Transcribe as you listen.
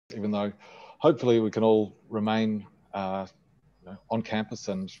even though hopefully we can all remain on campus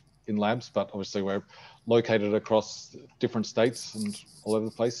and in labs, but obviously we're located across different states and all over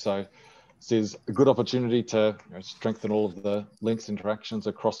the place. So this is a good opportunity to strengthen all of the links, interactions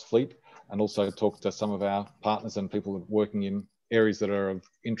across Fleet, and also talk to some of our partners and people working in areas that are of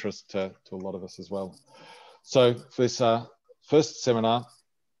interest to a lot of us as well. So for this first seminar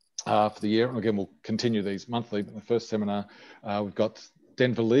for the year, and again, we'll continue these monthly, but the first seminar, we've got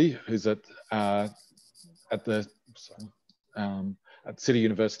Danfeng Li, who's at City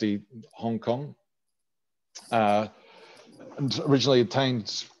University, Hong Kong, and originally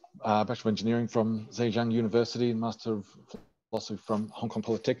obtained Bachelor of Engineering from Zhejiang University and Master of Philosophy from Hong Kong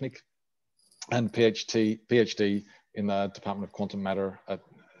Polytechnic, and PhD in the Department of Quantum Matter at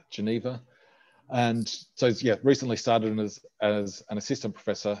Geneva. And so, yeah, recently started as an assistant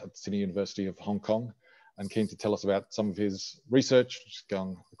professor at City University of Hong Kong, and keen to tell us about some of his research, which is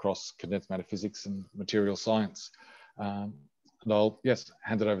going across condensed matter physics and material science. And I'll,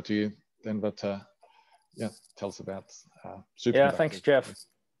 hand it over to you then, but tell us about superconductors. Yeah, thanks, Jeff.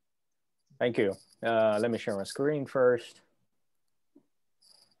 Thank you. Let me share my screen first.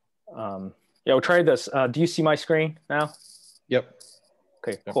 We'll try this. Do you see my screen now? Yep.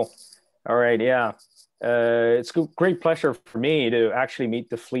 Okay, cool. All right, yeah. It's a great pleasure for me to actually meet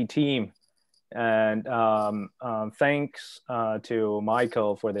the Fleet team. And thanks to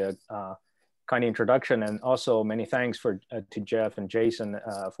Michael for the kind introduction, and also many thanks to Jeff and Jason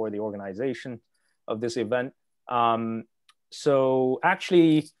for the organization of this event. So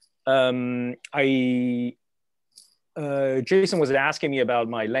actually, Jason was asking me about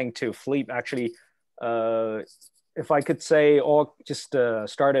my link to Fleet. Actually, if I could say,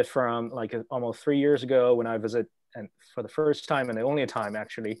 started from like almost 3 years ago when I visited, and for the first time and the only time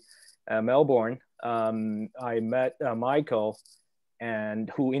actually, Melbourne. I met Michael, and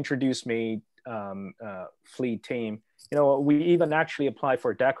who introduced me Fleet team. We even actually applied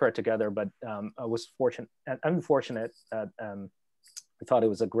for DECRA together, but I was unfortunate that I thought it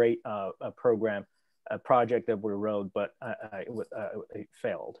was a great program, a project that we wrote, but it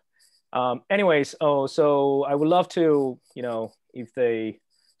failed. Anyways, so I would love to, if the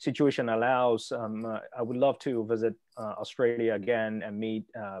situation allows, I would love to visit Australia again and meet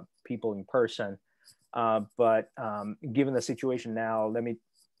people in person. But given the situation now, let me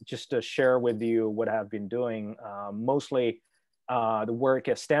just share with you what I've been doing. Mostly the work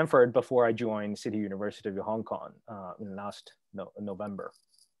at Stanford before I joined City University of Hong Kong in last November.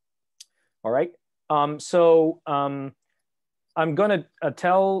 All right. I'm going to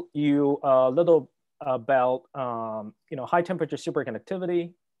tell you a little about high temperature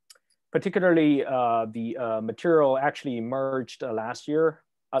superconductivity, particularly the material actually emerged last year.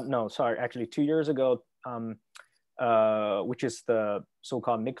 Actually 2 years ago, which is the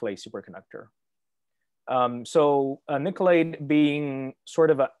so-called nickelate superconductor. Nickelate being sort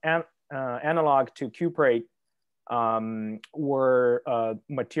of an analog to cuprate, were a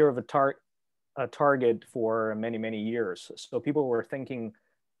material of a target for many, many years. So people were thinking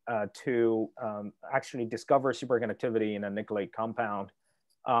to actually discover superconductivity in a nickelate compound.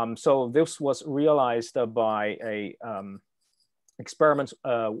 So this was realized by a experiment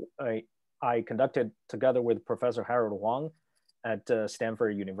I conducted together with Professor Harold Wang at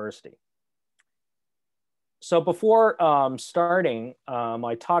Stanford University. So before starting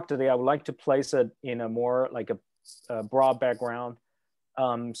my talk today, I would like to place it in a more like a broad background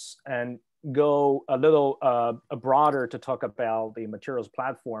and go a little broader to talk about the materials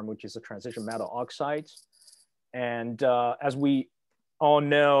platform, which is the transition metal oxides. And as we all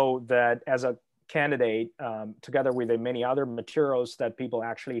know that as a candidate, together with the many other materials that people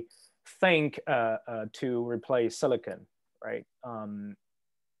actually think to replace silicon, right?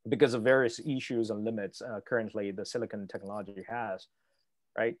 Because of various issues and limits currently the silicon technology has,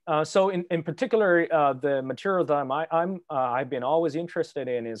 right? So in particular, the material that I've been always interested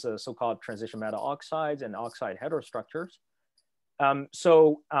in is so-called transition metal oxides and oxide heterostructures.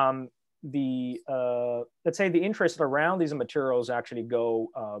 Let's say the interest around these materials actually go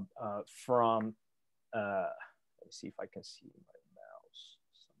from, let me see if I can see my mouse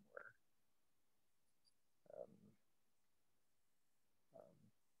somewhere.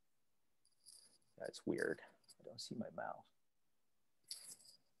 That's weird. I don't see my mouse.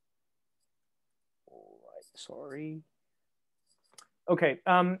 All right, sorry. Okay,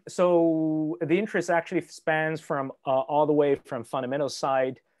 so the interest actually spans from all the way from fundamental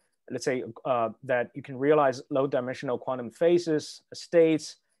side, let's say that you can realize low dimensional quantum phases,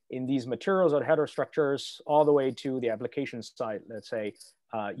 states in these materials or heterostructures, all the way to the application side. Let's say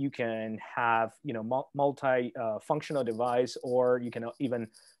you can have multi-functional device, or you can even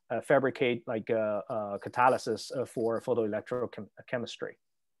fabricate like catalysis for photoelectrochemistry,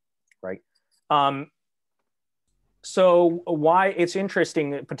 right? So why it's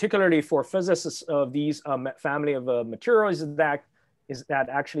interesting, particularly for physicists of these family of materials, is that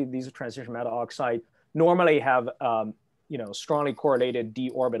actually these transition metal oxide normally have strongly correlated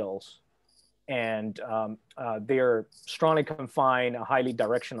d orbitals, and they're strongly confined, highly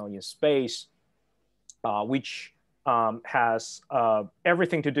directional in space, which has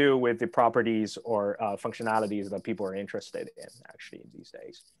everything to do with the properties or functionalities that people are interested in actually these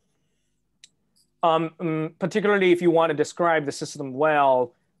days. Particularly if you want to describe the system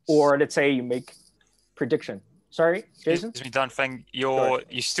well, or let's say you make prediction. Sorry, Jason? Excuse me, Danfeng,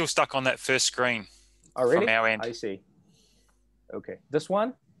 you're still stuck on that first screen. Oh, really? From our end. I see. Okay, this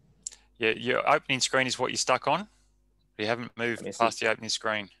one? Yeah, your opening screen is what you're stuck on. You haven't moved past the opening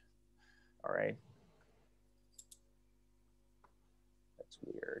screen. All right. That's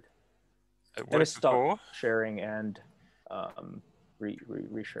weird. Let me stop sharing and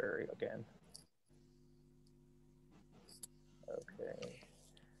re-share again. Okay.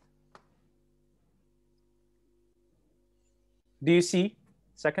 Do you see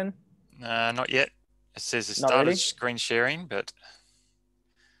second? Not yet. It says it started screen sharing, but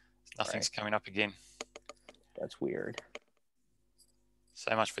nothing's coming up again. That's weird.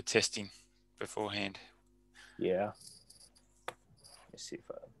 So much for testing beforehand. Yeah. Let me see if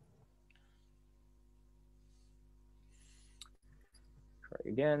I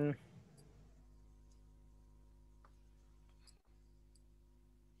try again.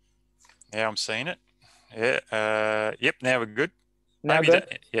 Yeah, I'm seeing it. Yeah. Yep. Now we're good. Now maybe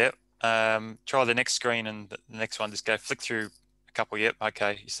good. Yeah. Try the next screen and the next one. Just go flick through a couple. Yep.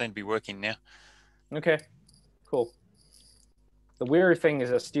 Okay. You seem to be working now. Okay. Cool. The weird thing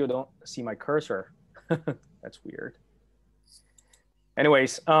is I still don't see my cursor. That's weird.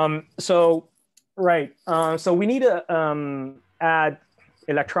 Anyways, so we need to add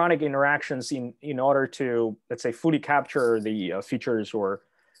electronic interactions in order to, let's say, fully capture the features or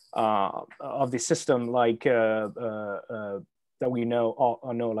of the system, like that we know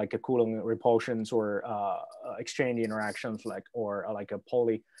like a Coulomb repulsions or exchange interactions, like like a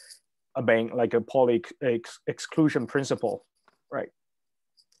Pauli exclusion principle, right?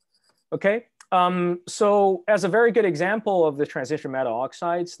 Okay. So as a very good example of the transition metal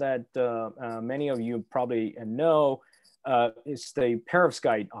oxides that many of you probably know is the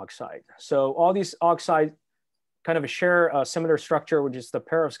perovskite oxide. So all these oxides kind of share a similar structure, which is the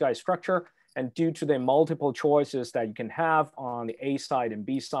perovskite structure. And due to the multiple choices that you can have on the A side and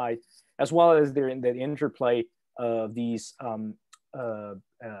B side, as well as the interplay of these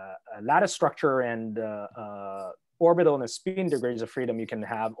lattice structure and orbital and spin degrees of freedom, you can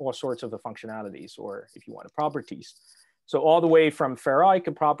have all sorts of the functionalities, or if you want, properties. So all the way from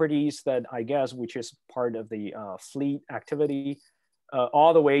ferroic properties that I guess, which is part of the fleet activity,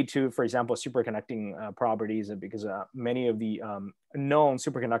 all the way to, for example, superconducting properties, because many of the known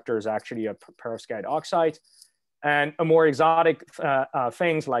superconductors actually are perovskite oxides. And a more exotic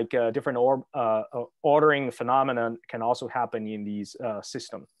things like different ordering phenomenon can also happen in these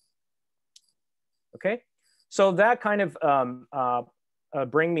systems. Okay, so that kind of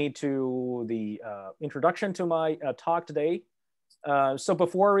bring me to the introduction to my talk today. So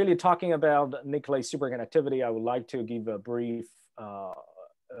before really talking about nickelate superconductivity, I would like to give a brief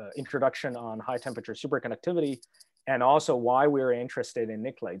introduction on high temperature superconductivity, and also why we're interested in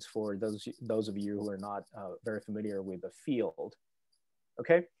nickelates for those of you who are not very familiar with the field.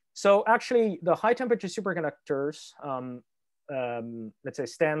 Okay, so actually the high temperature superconductors, let's say,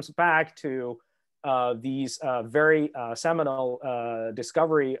 stems back to these very seminal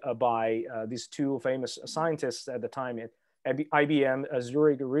discovery by these two famous scientists at the time at IBM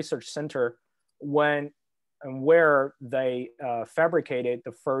Zurich Research Center, where they fabricated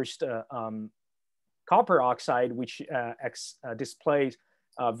the first copper oxide, which displays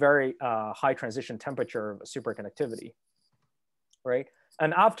a very high transition temperature of superconductivity, right?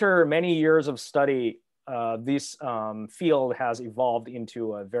 And after many years of study, this field has evolved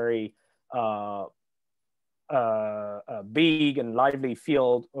into a very big and lively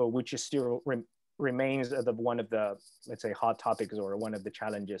field, which is still remains one of the, let's say, hot topics, or one of the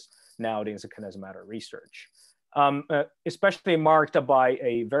challenges nowadays in condensed matter research, especially marked by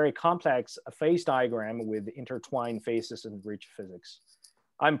a very complex phase diagram with intertwined phases and rich physics.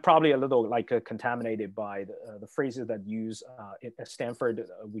 I'm probably a little like contaminated by the phrases that use at Stanford,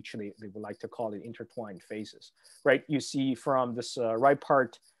 which they would like to call it intertwined phases, right? You see from this right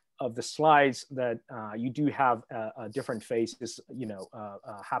part of the slides that you do have different phases,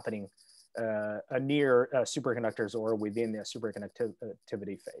 happening near superconductors or within the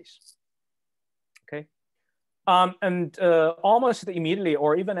superconductivity phase. Okay, and almost immediately,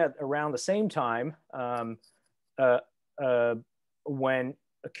 or even at around the same time, when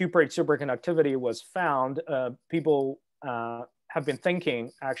cuprate superconductivity was found, people have been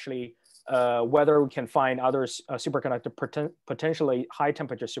thinking actually whether we can find other superconductor, potentially high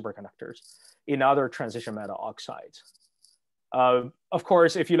temperature superconductors in other transition metal oxides. Of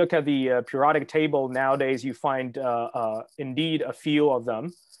course, if you look at the periodic table nowadays, you find indeed a few of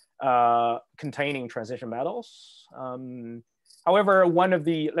them containing transition metals. However, one of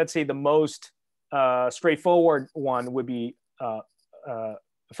the, let's say, the most straightforward one would be,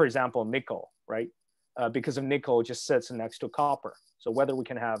 for example, nickel, right? Because of nickel just sits next to copper. So whether we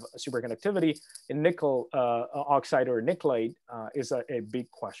can have a superconductivity in nickel oxide or nickelate is a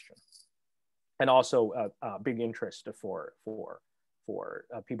big question, and also a big interest for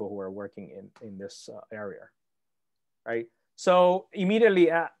people who are working in this area, right? So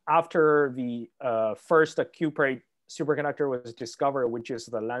immediately after the first cuprate superconductor was discovered, which is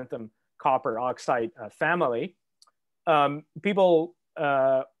the lanthanum copper oxide family, people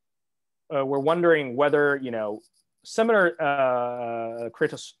were wondering whether, you know, similar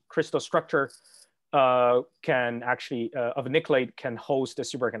crystal structure can actually, of nickelate can host the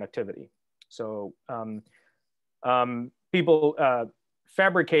superconductivity. So people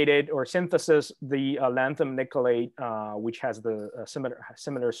fabricated or synthesized the lanthanum nickelate, which has the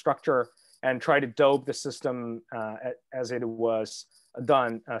similar structure, and tried to dope the system as it was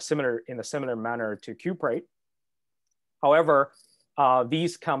done in a similar manner to cuprate. However,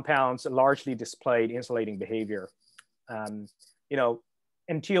 these compounds largely displayed insulating behavior. You know,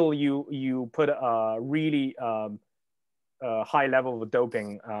 until you put a really high level of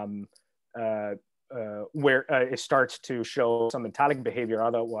doping where it starts to show some metallic behavior,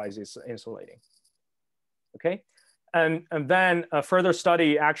 otherwise it's insulating. Okay, and then a further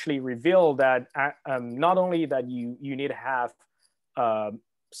study actually revealed that not only that you need to have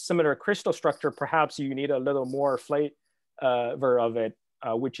similar crystal structure, perhaps you need a little more flavor of it,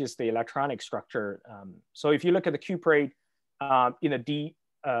 which is the electronic structure. So if you look at the cuprate in a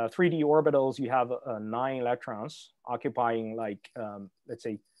 3D orbitals, you have 9 electrons occupying, like, let's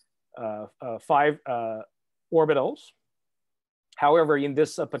say, 5 orbitals. However, in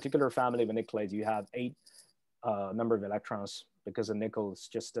this particular family of nickelates, you have 8 number of electrons, because the nickel is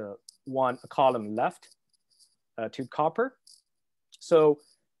just a column left to copper. So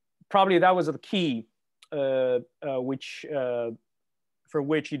probably that was the key, for which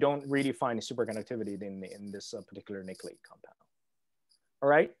you don't really find superconductivity in this particular nickelate compound. All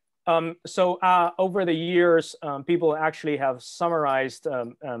right. So over the years, people actually have summarized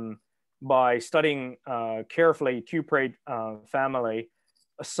by studying carefully cuprate family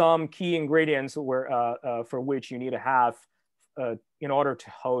some key ingredients for which you need to have in order to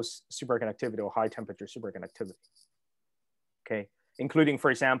host superconductivity or high temperature superconductivity. Okay, including,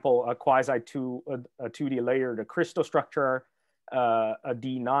 for example, a quasi 2D layered crystal structure, a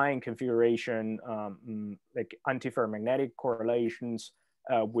D9 configuration, like antiferromagnetic correlations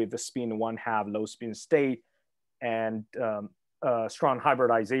with the spin 1/2 low spin state, and strong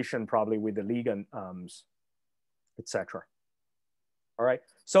hybridization probably with the ligand, etc. All right.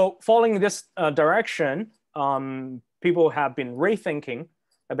 So following this direction, people have been rethinking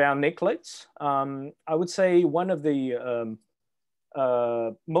about nickelates. I would say one of the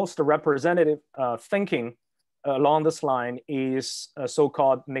most representative thinking along this line is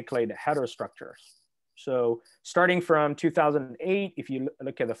so-called nickelate heterostructures. So starting from 2008, if you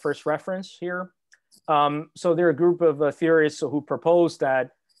look at the first reference here, so there are a group of theorists who proposed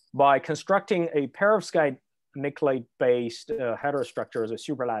that by constructing a perovskite nickelate-based heterostructures or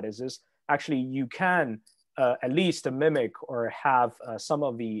superlattices, actually you can at least mimic or have some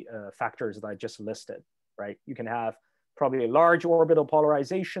of the factors that I just listed, right? You can have probably large orbital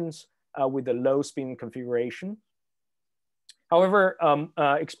polarizations with a low spin configuration. However,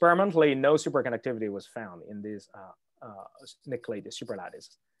 experimentally, no superconductivity was found in these nickelate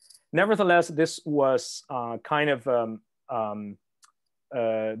superlattices. Nevertheless, this was kind of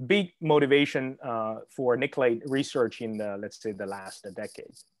big motivation for nickelate research in the, let's say, the last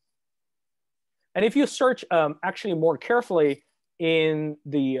decade. And if you search actually more carefully in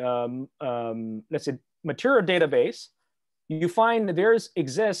the, let's say, material database, you find that there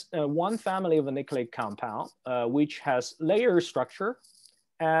exists one family of a nickelate compound, which has layer structure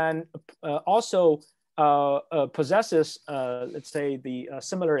and also possesses, let's say, the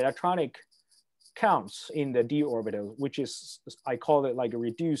similar electronic counts in the d orbital, which is, I call it like a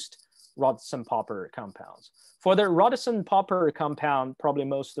reduced Robertson-Popper compounds. For the Robertson-Popper compound, probably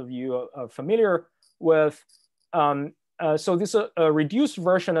most of you are familiar with. So this a reduced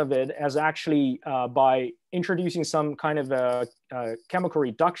version of it as actually by introducing some kind of a chemical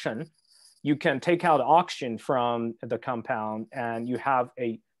reduction, you can take out oxygen from the compound and you have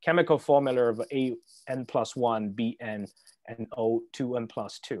a chemical formula of AN+1, BN, and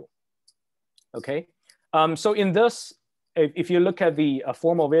O2N+2. Okay, so in this, if you look at the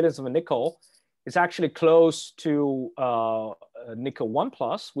formal valence of a nickel, it's actually close to nickel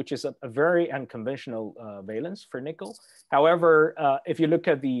 1+, which is a very unconventional valence for nickel. However, if you look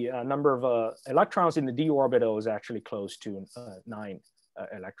at the number of electrons in the d orbital, is actually close to 9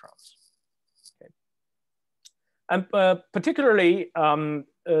 electrons. Okay. And particularly,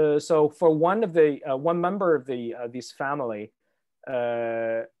 so for one member of this family,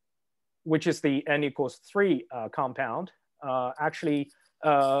 which is the N=3 compound, actually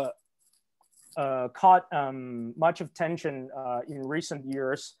caught much attention in recent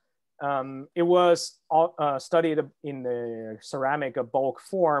years. It was studied in the ceramic bulk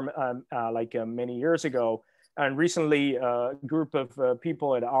form many years ago. And recently, a group of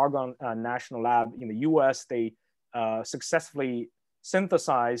people at Argonne National Lab in the US, they successfully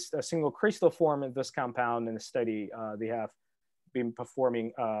synthesized a single crystal form of this compound in a study. They have been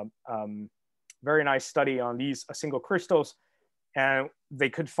performing very nice study on these single crystals, and they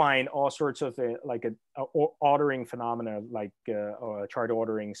could find all sorts of ordering phenomena like chart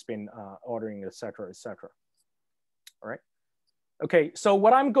ordering, spin ordering, et cetera, et cetera. All right. Okay, so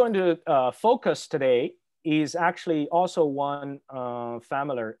what I'm going to focus today is actually also one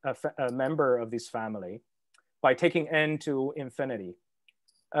member of this family by taking n to infinity.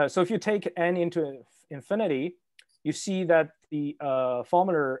 So if you take n into infinity, you see that the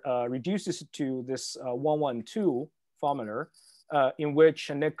formula reduces to this 112 formula, in which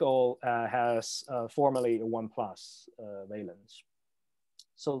nickel has formally a 1+ valence.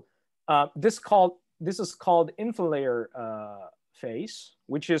 So this is called infinite layer phase,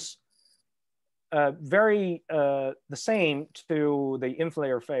 which is very the same to the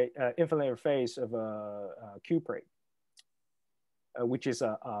infinite layer phase of a cuprate, which is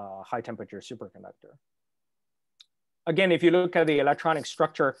a high temperature superconductor. Again, if you look at the electronic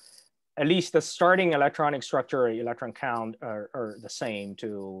structure, at least the starting electronic structure, electron count are the same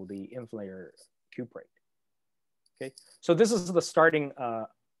to the infinite layer cuprate. Okay, so this is the starting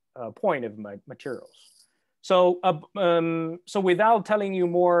point of my materials. So, so without telling you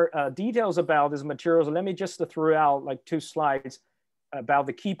more details about these materials, let me just throw out like 2 slides about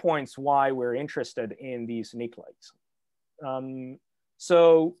the key points why we're interested in these nickelates.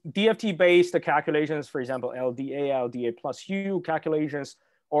 So DFT-based calculations, for example, LDA, LDA plus U calculations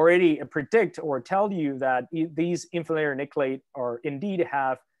already predict or tell you that these infinite layer nickelate are indeed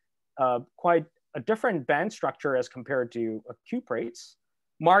have quite a different band structure as compared to cuprates,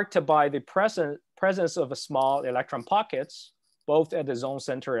 marked by the presence of a small electron pockets, both at the zone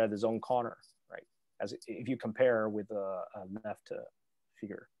center and at the zone corner, right? As if you compare with the left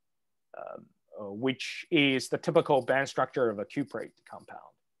figure, which is the typical band structure of a cuprate compound.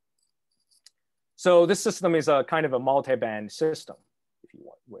 So this system is a kind of a multi-band system, if you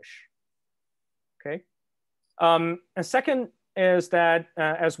wish. Okay. And second is that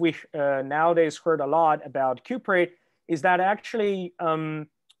as we nowadays heard a lot about cuprate, is that actually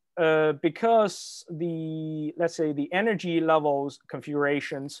because let's say the energy levels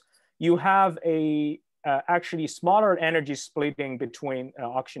configurations, you have a actually smaller energy splitting between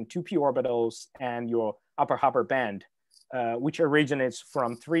oxygen 2p orbitals and your upper Hubbard band, which originates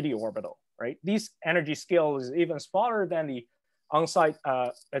from 3d orbital, right? These energy scale is even smaller than the on-site,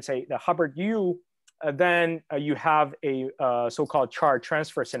 let's say the Hubbard U. Then you have a so-called charge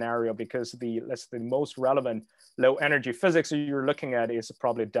transfer scenario, because the most relevant low energy physics you're looking at is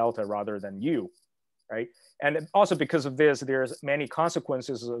probably delta rather than U, right? And also because of this, there's many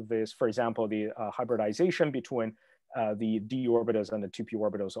consequences of this. For example, the hybridization between the d orbitals and the 2p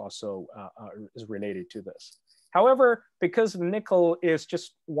orbitals also is related to this. However, because nickel is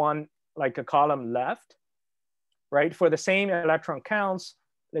just one, like a column left, right? For the same electron counts,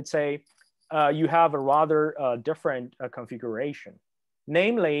 let's say, you have a rather different configuration.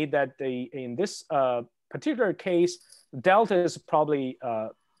 Namely that in this particular case, delta is probably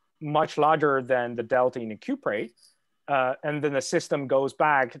much larger than the delta in a cuprate. And then the system goes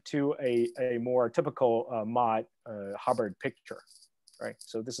back to a more typical mod Hubbard picture, right?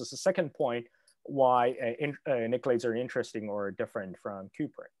 So this is the second point why nickelates are interesting or different from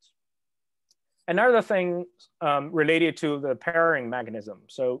cuprates. Another thing related to the pairing mechanism.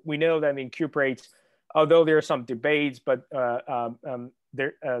 So we know that in cuprates, although there are some debates, but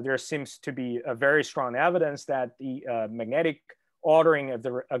there seems to be a very strong evidence that the magnetic ordering of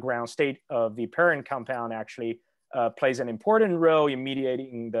the ground state of the parent compound actually plays an important role in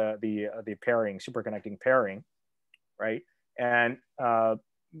mediating the pairing, superconducting pairing, right? And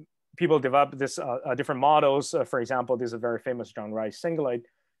people develop this different models. For example, there's a very famous John Rice singulate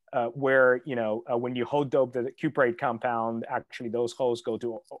where, you know, when you hole dope the cuprate compound, actually those holes go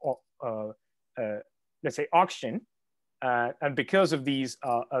to, let's say, oxygen. And because of these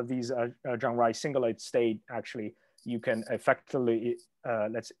John Rice singulate state, actually, you can effectively,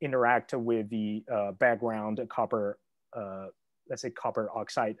 let's interact with the background copper, let's say copper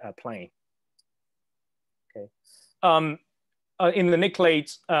oxide plane. Okay. In the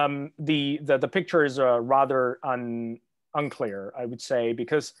nickelates, the picture is rather unclear, I would say,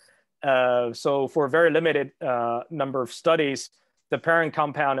 because so for a very limited number of studies, the parent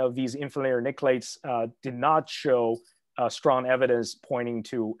compound of these inferior nickelates did not show strong evidence pointing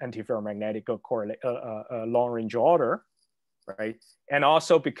to antiferromagnetic long-range order, right? And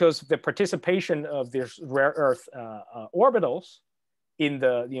also because the participation of these rare earth orbitals in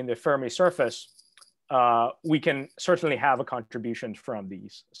the Fermi surface, we can certainly have a contribution from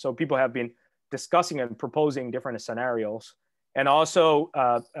these. So people have been discussing and proposing different scenarios. And also,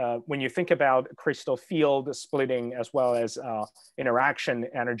 when you think about crystal field splitting as well as interaction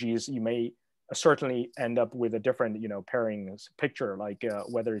energies, you may certainly end up with a different, you know, pairing picture, like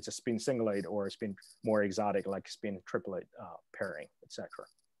whether it's a spin singulate or a spin more exotic, like spin triplet pairing, etc.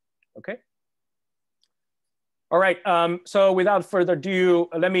 Okay. All right. So without further ado,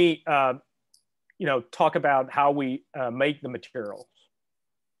 let me you know, talk about how we make the materials.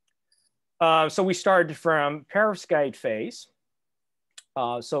 So we started from perovskite phase.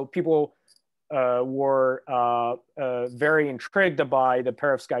 So people were very intrigued by the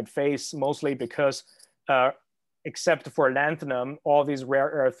perovskite phase, mostly because except for lanthanum, all these rare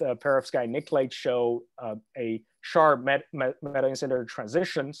earth perovskite nickelates show a sharp metal-insular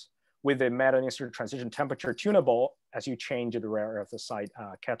transitions with the metal-insular transition temperature tunable as you change the rare earth site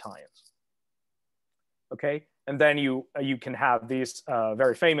cations. Okay, and then you can have this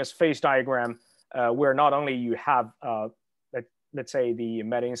very famous phase diagram where not only you have let's say the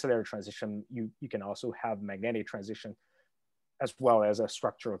metal-insular transition, you can also have magnetic transition as well as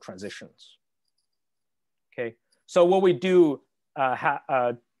structural transitions. Okay, so what we do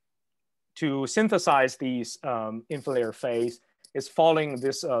to synthesize these inferior phase is following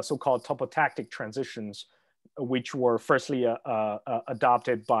this so-called topotactic transitions, which were firstly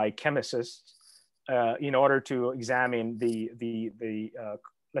adopted by chemists in order to examine the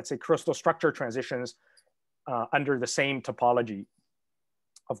let's say crystal structure transitions under the same topology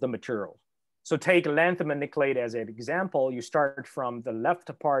of the material. So take lanthanum nickelate as an example. You start from the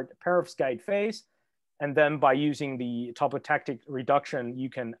left part perovskite phase, and then by using the topotactic reduction, you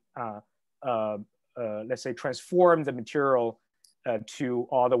can let's say transform the material to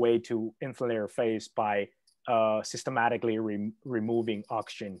all the way to inferior phase by systematically removing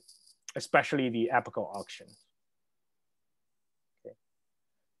oxygen, especially the apical oxygen. Okay.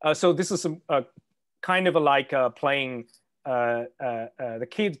 So this is a kind of like playing the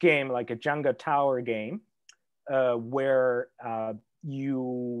kids game, like a Jenga tower game, where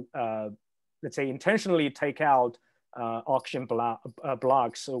you let's say intentionally take out oxygen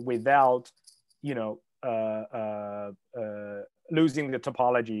blocks without, you know, losing the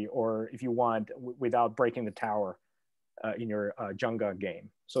topology, or if you want, without breaking the tower in your Jenga game.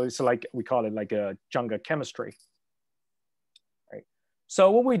 So it's like, we call it like a Jenga chemistry. Right.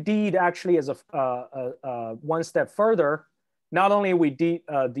 So what we did actually is a one step further. Not only we did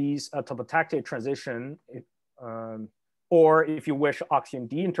these topotactic transition, or if you wish, oxygen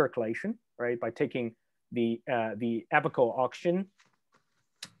deintercalation, right, by taking the apical oxygen,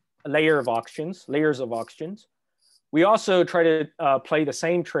 layers of oxygens. We also try to play the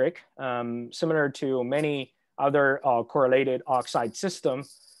same trick, similar to many other correlated oxide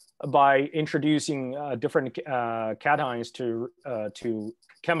systems, by introducing different cations to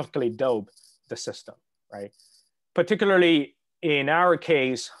chemically dope the system, right? Particularly in our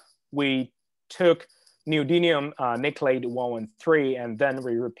case, we took neodymium nickelate 113, and then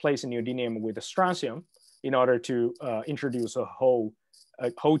we replaced neodymium with a strontium in order to introduce a whole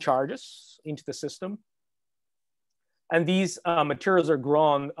charges into the system. And these materials are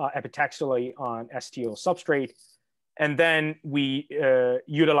grown epitaxially on STO substrate. And then we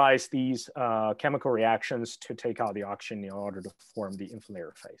utilize these chemical reactions to take out the oxygen in order to form the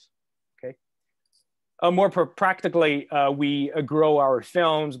inferior phase. Okay. More practically, we grow our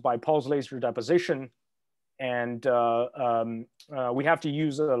films by pulse laser deposition. And we have to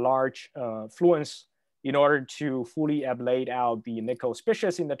use a large fluence in order to fully ablate out the nickel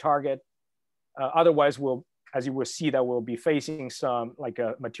species in the target. Otherwise, as you will see, that we'll be facing some like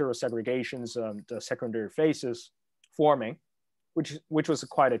material segregations, the secondary phases forming, which was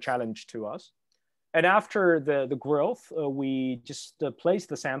quite a challenge to us. And after the growth, we just placed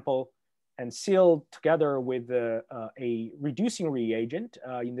the sample and sealed together with a reducing reagent.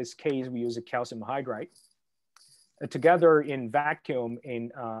 In this case, we use a calcium hydride together in vacuum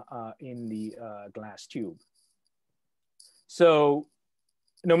in the glass tube. So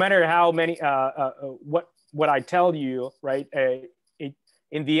no matter how many, what I tell you, right, it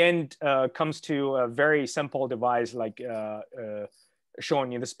in the end comes to a very simple device like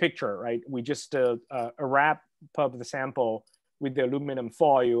shown in this picture, right? We just wrap up the sample with the aluminum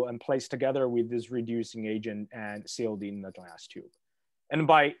foil and place together with this reducing agent and sealed in the glass tube. And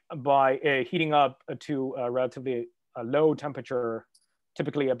by heating up to a relatively low temperature,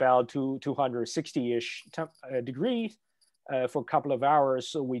 typically about 260-ish degrees for a couple of hours,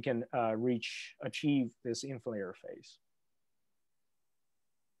 so we can achieve this inflator phase.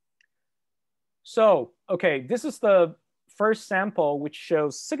 So, okay, this is the first sample which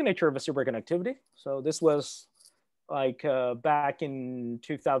shows signature of a superconductivity. So this was like back in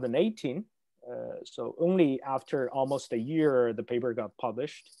 2018. So only after almost a year, the paper got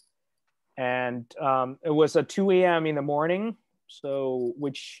published. And it was at 2 a.m. in the morning, so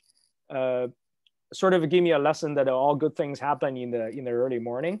which sort of gave me a lesson that all good things happen in the early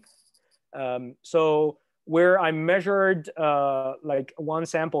morning. So where I measured like one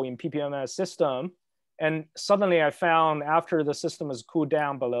sample in PPMS system, and suddenly I found after the system has cooled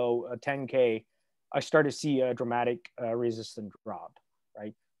down below 10K, I started to see a dramatic resistance drop,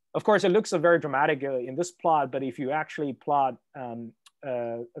 right? Of course, it looks very dramatic in this plot, but if you actually plot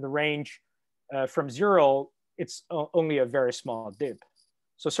the range from 0, it's only a very small dip.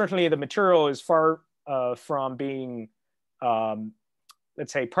 So certainly the material is far from being,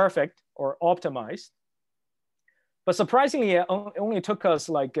 let's say, perfect or optimized. But surprisingly, it only took us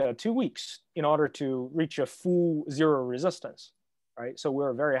like 2 weeks in order to reach a full 0 resistance, right? So we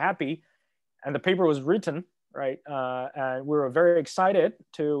were very happy, and the paper was written, right? And we were very excited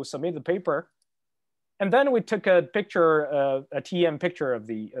to submit the paper. And then we took a picture, a TEM picture of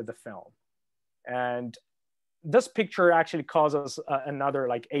the film. And this picture actually caused us another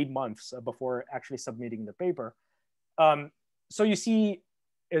like 8 months before actually submitting the paper. So you see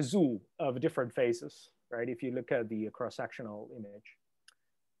a zoo of different phases, right? If you look at the cross-sectional image.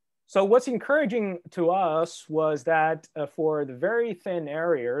 So what's encouraging to us was that for the very thin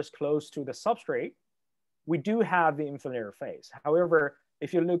areas close to the substrate, we do have the inflator phase. However,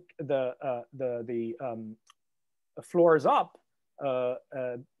 if you look the floors up,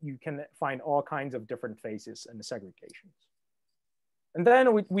 you can find all kinds of different phases and segregations. And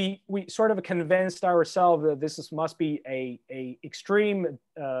then we sort of convinced ourselves that this must be a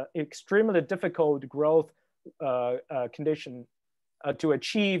extremely difficult growth condition to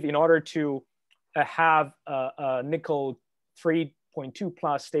achieve in order to have a nickel 3.2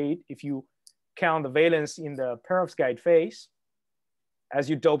 plus state if you count the valence in the perovskite phase as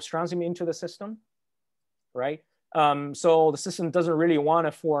you dope strontium into the system, right? So the system doesn't really want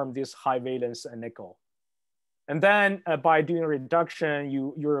to form this high valence nickel. And then by doing reduction,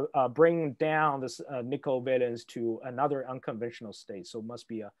 you're bringing down this nickel valence to another unconventional state. So it must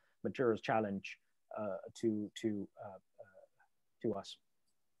be a materials challenge to us.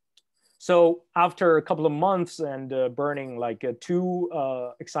 So after a couple of months and burning like 2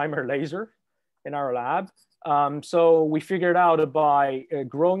 excimer laser in our lab, so we figured out by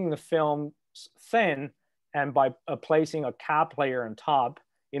growing the film thin and by placing a cap layer on top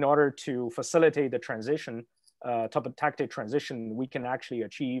in order to facilitate the transition, topotactic transition, we can actually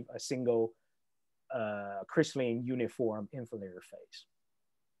achieve a single crystalline uniform inflator phase.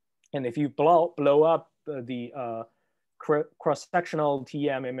 And if you blow up the cross-sectional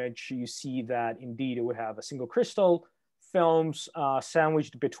TEM image, you see that indeed it would have a single crystal films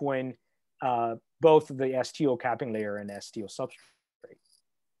sandwiched between both the STO capping layer and STO substrate.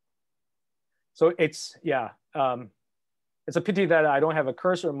 So it's, yeah, it's a pity that I don't have a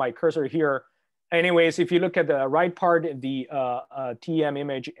cursor, my cursor here. Anyways, if you look at the right part, the TEM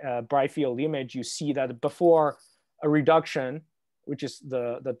image, bright field image, you see that before a reduction, which is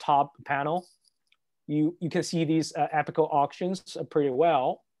the top panel, you can see these apical auctions pretty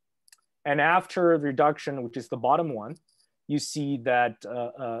well. And after reduction, which is the bottom one, you see that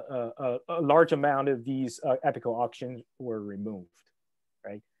a large amount of these apical auctions were removed,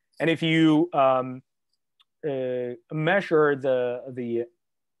 right? And if you measure the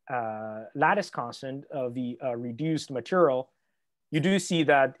lattice constant of the reduced material, you do see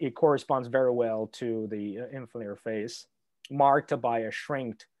that it corresponds very well to the inflator phase, marked by a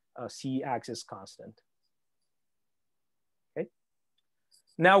shrinked C-axis constant. Okay.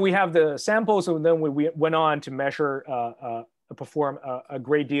 Now we have the samples, and then we went on to measure, perform a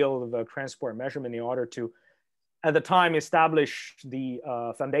great deal of transport measurement in order to, at the time, establish the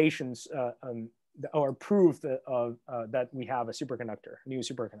foundations or prove that we have a superconductor, new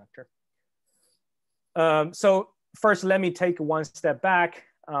superconductor. So first, let me take one step back.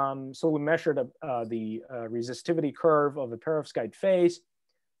 So we measured the resistivity curve of the perovskite phase.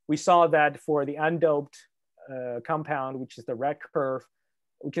 We saw that for the undoped compound, which is the red curve,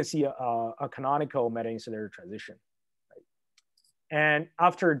 we can see a canonical meta-insulator transition. Right? And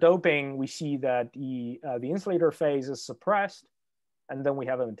after doping, we see that the insulator phase is suppressed, and then we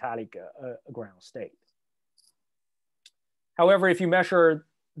have a metallic ground state. However, if you measure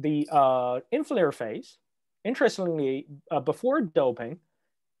the inflator phase, interestingly, before doping,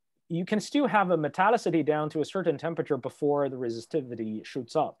 you can still have a metallicity down to a certain temperature before the resistivity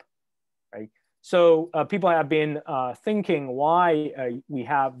shoots up, right? So people have been thinking why we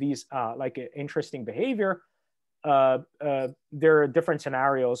have these like interesting behavior. There are different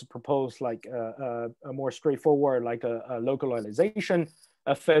scenarios proposed, like a more straightforward, like a localization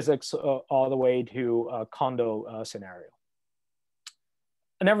of physics, all the way to a Kondo scenario.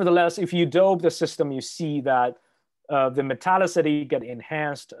 Nevertheless, if you dope the system, you see that the metallicity get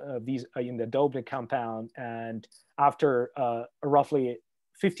enhanced in the doped compound, and after roughly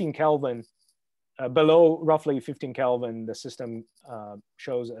 15 Kelvin, below roughly 15 Kelvin, the system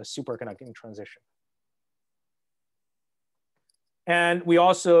shows a superconducting transition. And we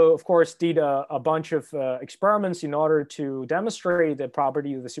also, of course, did a bunch of experiments in order to demonstrate the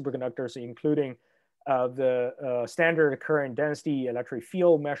property of the superconductors, including the standard current density electric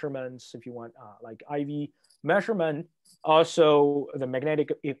field measurements, if you want, like IV measurement, also the magnetic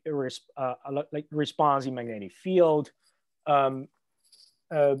response in magnetic field,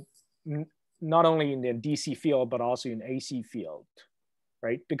 not only in the DC field, but also in AC field,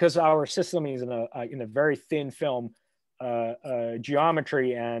 right? Because our system is in a very thin film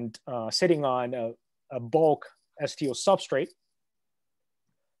geometry and sitting on a bulk STO substrate.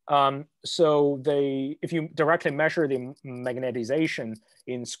 So if you directly measure the magnetization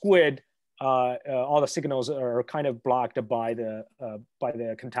in squid, all the signals are kind of blocked by the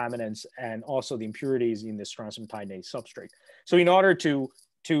contaminants and also the impurities in the strontium titanate substrate. So in order to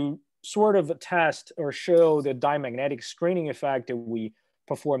sort of test or show the diamagnetic screening effect, we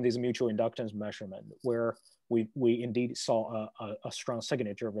performed this mutual inductance measurement where we indeed saw a strong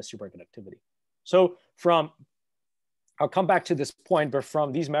signature of a superconductivity. So I'll come back to this point, but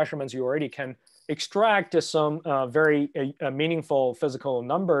from these measurements, you already can extract some very meaningful physical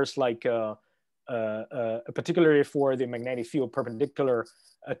numbers, like particularly for the magnetic field perpendicular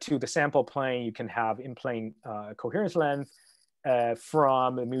to the sample plane, you can have in-plane coherence length.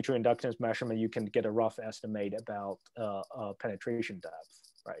 From a mutual inductance measurement, you can get a rough estimate about penetration depth,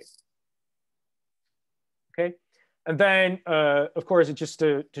 right? Okay, and then of course, just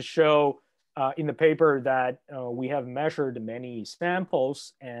to show in the paper that we have measured many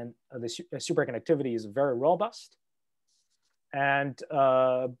samples, and the superconductivity is very robust. And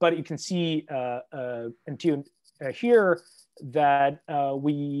but you can see until here that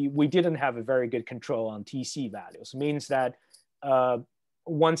we didn't have a very good control on TC values. It means that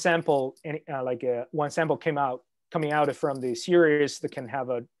one sample coming out from the series that can have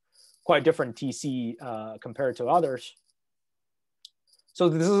a quite different TC compared to others. So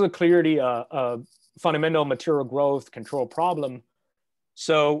this is clearly a fundamental material growth control problem.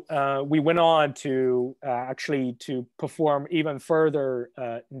 So we went on to actually to perform even further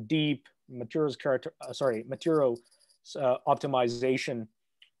deep materials optimization,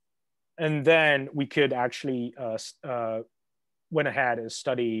 and then we could actually went ahead and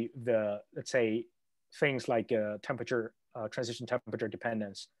study the, let's say, things like temperature, transition temperature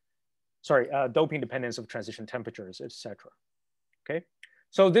dependence, doping dependence of transition temperatures, etc. Okay,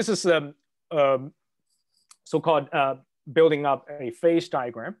 so this is so-called building up a phase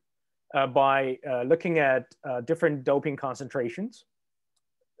diagram by looking at different doping concentrations.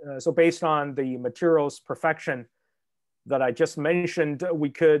 So based on the materials perfection that I just mentioned, we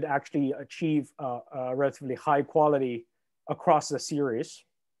could actually achieve a relatively high quality across the series.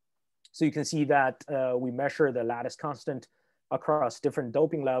 So you can see that we measure the lattice constant across different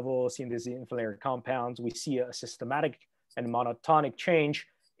doping levels in these inflator compounds. We see a systematic and monotonic change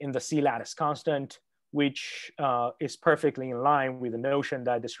in the C lattice constant, which is perfectly in line with the notion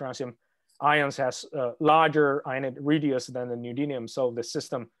that the strontium ions has larger ionic radius than the neodymium. So the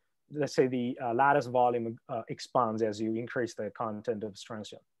system let's say the lattice volume expands as you increase the content of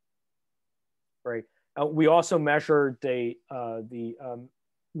strontium, right? We also measured the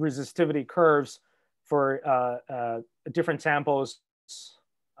resistivity curves for different samples.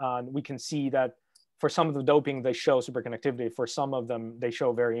 We can see that for some of the doping, they show superconductivity. For some of them, they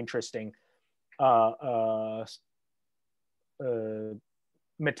show very interesting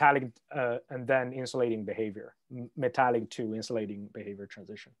metallic and then insulating behavior, metallic to insulating behavior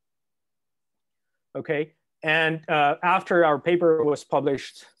transition. Okay, and after our paper was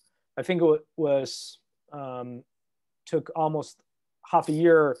published, I think it was took almost half a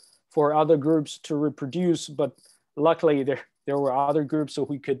year for other groups to reproduce, but luckily there were other groups so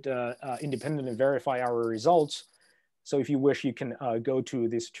we could independently verify our results. So if you wish, you can go to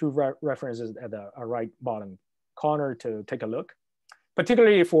these two references at the right bottom corner to take a look.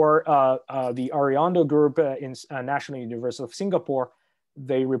 Particularly for the Ariando group in National University of Singapore,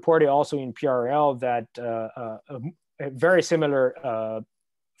 they reported also in PRL that a very similar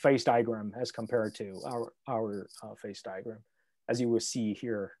phase diagram as compared to our phase diagram, as you will see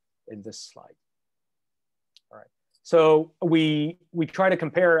here in this slide. All right, so we try to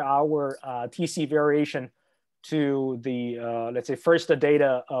compare our TC variation to the, let's say, first the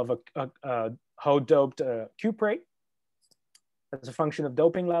data of a whole doped cuprate as a function of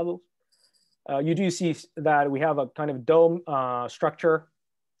doping levels. You do see that we have a kind of dome structure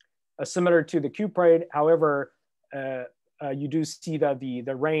similar to the cuprate. However, you do see that the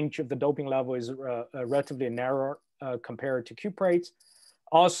range of the doping level is relatively narrow compared to cuprates.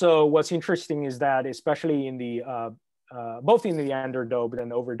 Also, what's interesting is that, especially in the both in the underdoped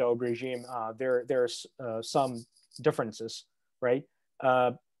and overdoped regime, there's some differences, right?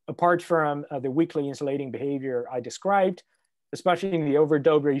 Apart from the weakly insulating behavior I described, especially in the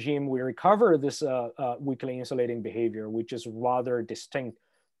overdoped regime, we recover this weakly insulating behavior, which is rather distinct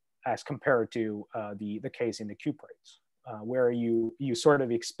as compared to the case in the cuprates, where you sort of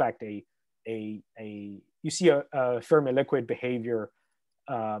expect you see a Fermi liquid behavior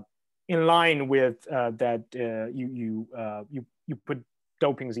in line with that you put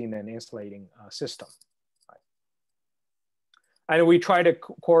dopings in an insulating system. Right? And we try to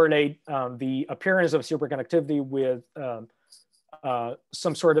correlate the appearance of superconductivity with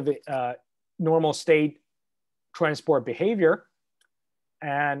some sort of normal state transport behavior.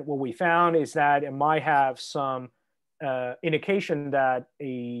 And what we found is that it might have some indication that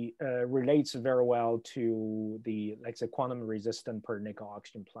it relates very well to the, like, say, quantum resistant per nickel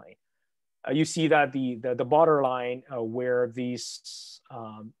oxygen plane. You see that the borderline where these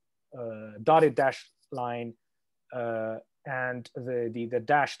dotted dash line and the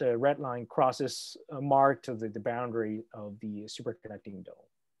dashed red line crosses marked the boundary of the superconducting dome.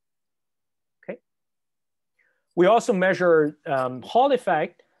 Okay. We also measure Hall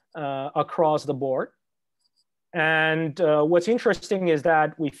effect across the board. And what's interesting is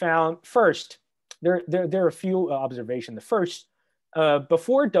that we found, first, there are a few observations. The first,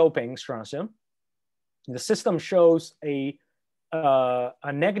 before doping strontium, the system shows a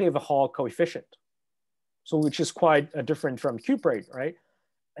negative Hall coefficient, so which is quite different from cuprate, right?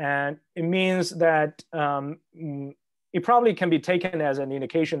 And it means that it probably can be taken as an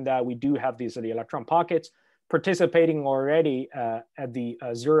indication that we do have these electron pockets participating already at the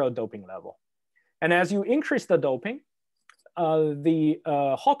zero doping level. And as you increase the doping, the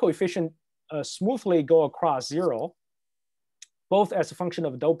Hall coefficient smoothly go across zero, both as a function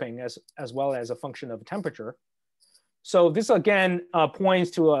of doping as well as a function of temperature. So this again points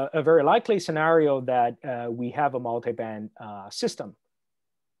to a very likely scenario that we have a multi-band system.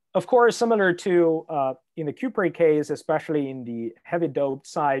 Of course, similar to in the cuprate case, especially in the heavy doped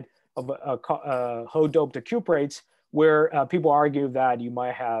side of whole doped cuprates, where people argue that you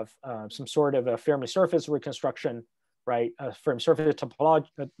might have some sort of a Fermi surface reconstruction, right? A Fermi surface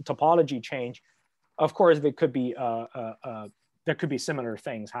topology change. Of course, there could be similar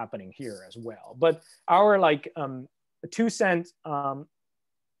things happening here as well. But our 2 cents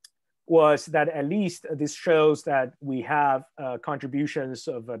was that at least this shows that we have contributions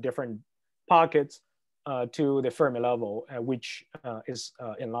of different pockets to the Fermi level, which is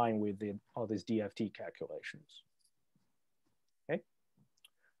in line with all these DFT calculations. Okay.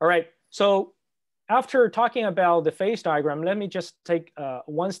 All right. So after talking about the phase diagram, let me just take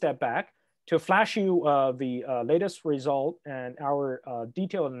one step back to flash you the latest result and our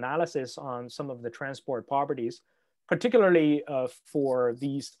detailed analysis on some of the transport properties, particularly for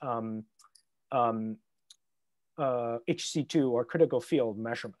these HC2 or critical field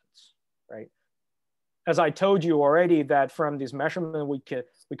measurements, right? As I told you already, that from this measurement, we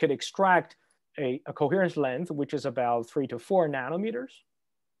could extract a coherence length, which is about 3 to 4 nanometers.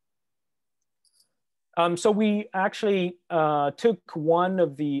 So we actually took one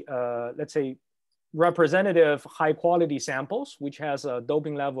of the, let's say, representative high quality samples, which has a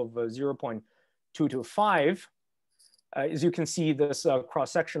doping level of 0.225. As you can see, this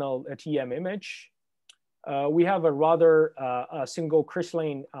cross-sectional TEM image. We have a rather single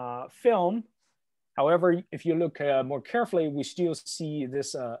crystalline film. However, if you look more carefully, we still see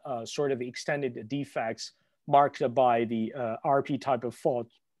this sort of extended defects marked by the RP type of fault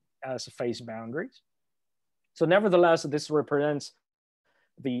as phase boundaries. So nevertheless, this represents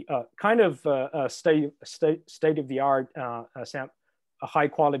the kind of state-of-the-art a high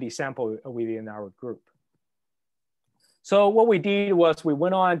quality sample within our group. So what we did was we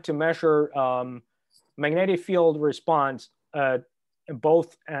went on to measure magnetic field response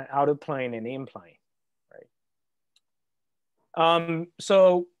both out of plane and in plane. Right.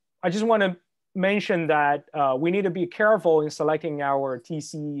 So I just want to mention that we need to be careful in selecting our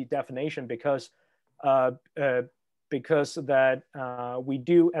TC definition because that we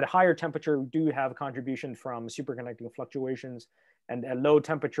do at a higher temperature we do have contribution from superconducting fluctuations, and at low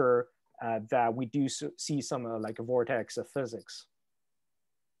temperature that we do see some like a vortex of physics.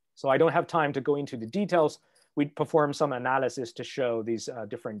 So I don't have time to go into the details. We perform some analysis to show these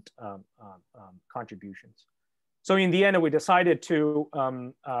different contributions. So in the end, we decided to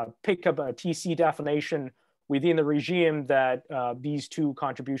pick up a TC definition within the regime that these two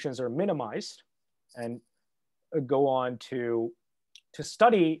contributions are minimized, and go on to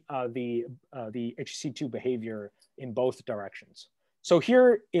study the HC2 behavior in both directions. So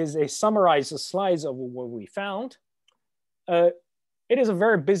here is a summarized slides of what we found. It is a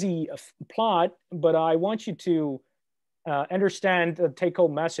very busy plot, but I want you to understand the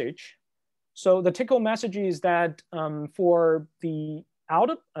take-home message. So the take-home message is that for the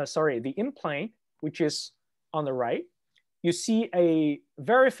the in-plane, which is on the right, you see a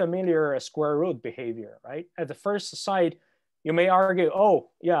very familiar square root behavior, right? At the first sight, you may argue,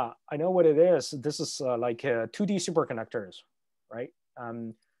 oh, yeah, I know what it is. This is like 2D superconductors, right?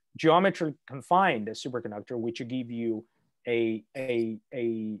 Geometry confined superconductor, which give you a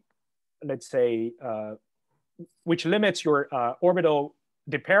let's say, which limits your orbital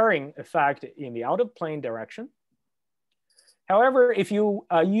depairing effect in the out of plane direction. However, if you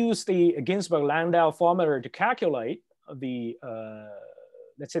use the Ginzburg-Landau formula to calculate the,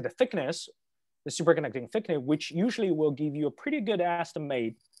 let's say the thickness, the superconducting thickness, which usually will give you a pretty good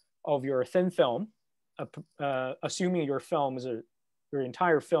estimate of your thin film, assuming your film is your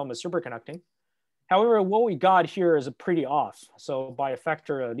entire film is superconducting. However, what we got here is pretty off. So by a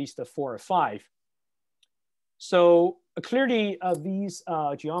factor at least of 4 or 5. So clearly these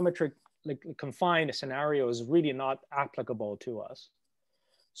geometric confined scenarios really not applicable to us.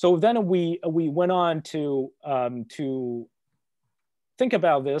 So then we went on to think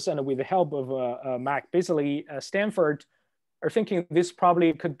about this, and with the help of Mac Bisley, Stanford are thinking this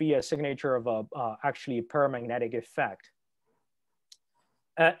probably could be a signature of a actually paramagnetic effect.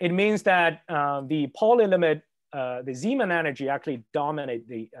 It means that the Pauli limit, the Zeeman energy actually dominate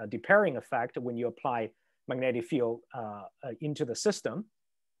the depairing effect when you apply magnetic field into the system.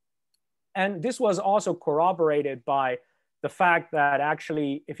 And this was also corroborated by the fact that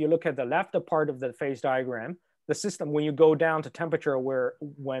actually, if you look at the left part of the phase diagram, the system, when you go down to temperature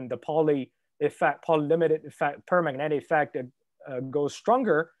when the Pauli limited effect, paramagnetic effect goes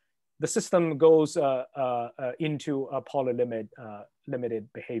stronger, the system goes into a Pauli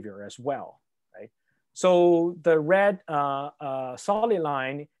limited behavior as well, right? So the red solid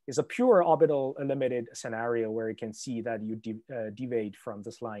line is a pure orbital limited scenario where you can see that you deviate from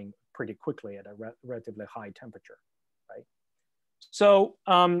this line pretty quickly at a relatively high temperature, right? So,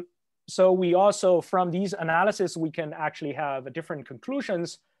 so we also, from these analysis, we can actually have different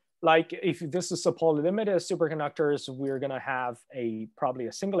conclusions. Like if this is a Pauli limited superconductors, we're gonna have probably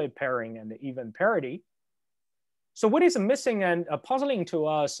a singlet pairing and even parity. So what is missing and puzzling to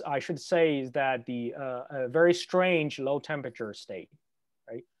us, I should say, is that the very strange low temperature state,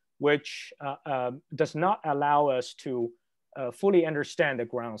 right? Which does not allow us to fully understand the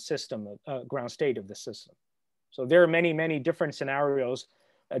ground system, ground state of the system. So there are many, many different scenarios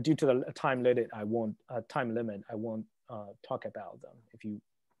due to the time limit. I won't talk about them. If you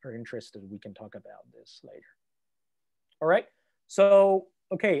are interested, we can talk about this later. All right. So,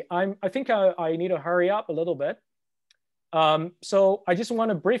 okay, I think I need to hurry up a little bit. So I just want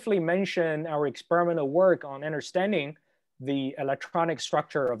to briefly mention our experimental work on understanding the electronic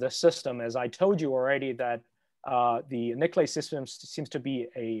structure of the system. As I told you already that the nickelate system seems to be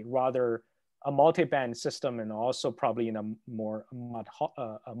a rather a multi-band system, and also probably in a more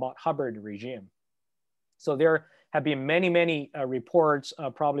Mott-Hubbard regime. So there have been many, many reports,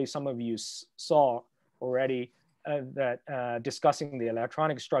 probably some of you saw already discussing the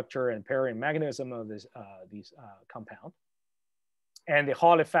electronic structure and pairing mechanism of these compound. And the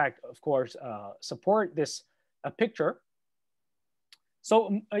Hall effect, of course, support this picture.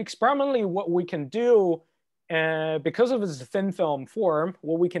 So experimentally, what we can do, because of its thin film form,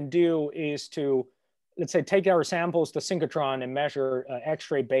 what we can do is to, let's say, take our samples to synchrotron and measure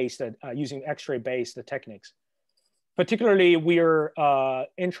X-ray based, using X-ray based techniques. Particularly, we're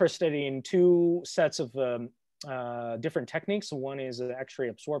interested in two sets of different techniques. One is X-ray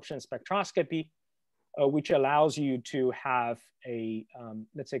absorption spectroscopy, which allows you to have a,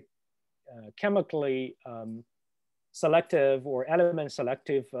 let's say, chemically selective or element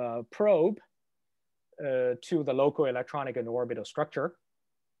selective probe to the local electronic and orbital structure.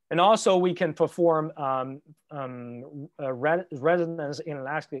 And also we can perform resonance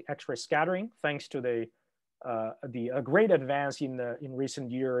inelastic X-ray scattering, thanks to the great advance in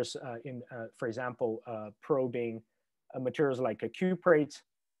recent years for example, probing materials like cuprates,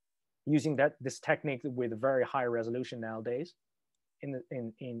 using this technique with very high resolution nowadays in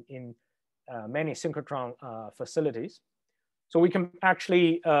many synchrotron facilities. So we can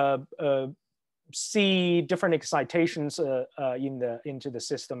actually see different excitations into the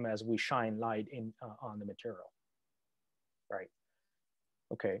system as we shine light on the material, right?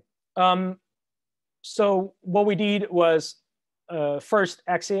 Okay. So what we did was first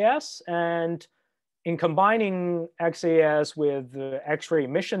XAS, and in combining XAS with X-ray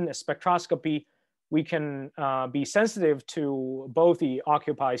emission spectroscopy, we can be sensitive to both the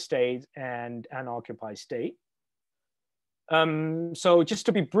occupied state and unoccupied state. So just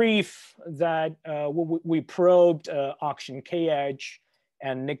to be brief, that we probed oxygen K edge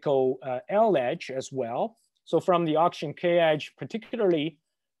and nickel L edge as well. So from the oxygen K edge particularly,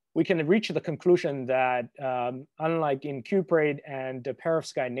 we can reach the conclusion that unlike in cuprate and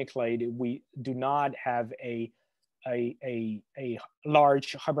perovskite nickelate, we do not have a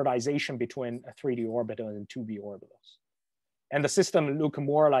large hybridization between a 3D orbital and 2D orbitals. And the system look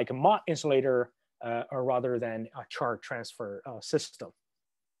more like a Mott insulator or rather than a charge transfer system.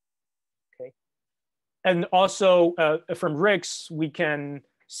 Okay. And also from RICS, we can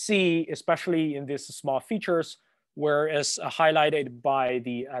see, especially in these small features, where it's highlighted by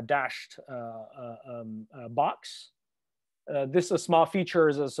the dashed box. This small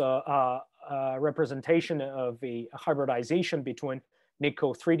features is a representation of a hybridization between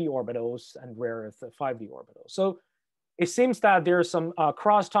nickel 3D orbitals and rare earth 5D orbitals. So it seems that there's some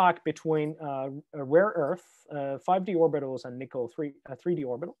crosstalk between rare earth 5D orbitals and nickel 3D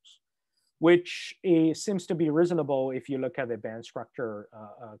orbitals, which seems to be reasonable if you look at the band structure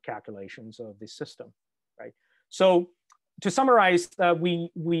calculations of the system, right? So to summarize,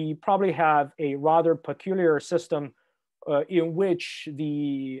 we probably have a rather peculiar system in which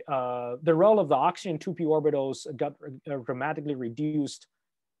the role of the oxygen 2p orbitals got dramatically reduced.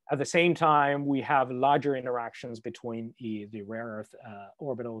 At the same time, we have larger interactions between the rare earth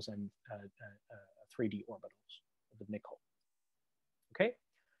orbitals and 3D orbitals of the nickel. Okay,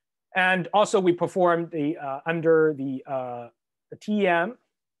 and also we performed the under the TEM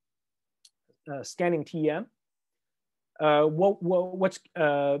scanning TEM. What's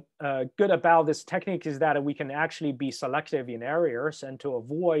good about this technique is that we can actually be selective in areas and to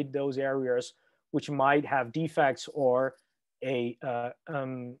avoid those areas which might have defects or a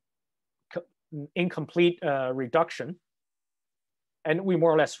incomplete reduction. And we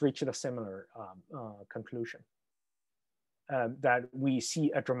more or less reached a similar conclusion that we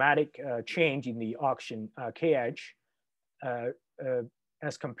see a dramatic change in the oxygen K edge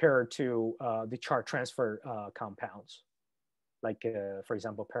as compared to the charge transfer compounds, like, for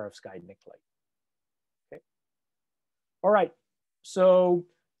example, perovskite nickelate. Okay. All right. So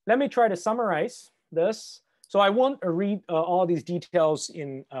let me try to summarize this. So I won't read all these details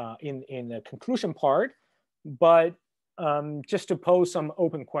in the conclusion part, but just to pose some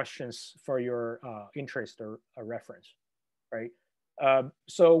open questions for your interest or reference, right?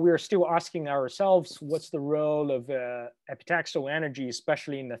 So we're still asking ourselves, what's the role of epitaxial energy,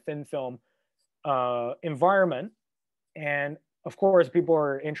 especially in the thin film environment? And of course, people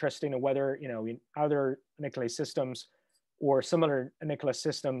are interested in whether, in other nickelate systems or similar nickelate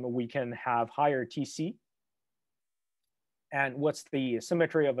system, we can have higher TC. And what's the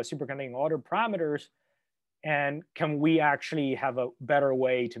symmetry of a superconducting order parameters? And can we actually have a better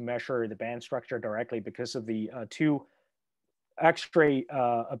way to measure the band structure directly because of the two X-ray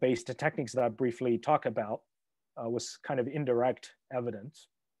based techniques that I briefly talked about was kind of indirect evidence.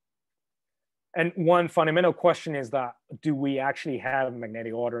 And one fundamental question is that, do we actually have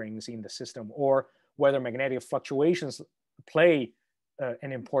magnetic orderings in the system, or whether magnetic fluctuations play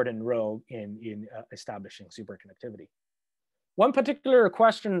an important role in establishing superconductivity. One particular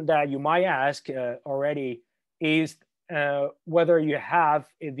question that you might ask already is whether you have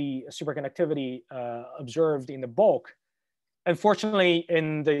the superconductivity observed in the bulk. Unfortunately,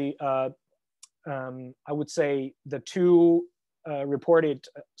 in the I would say the two reported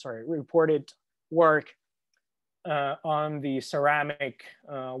work on the ceramic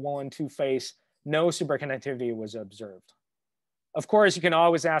 112 phase, no superconductivity was observed. Of course, you can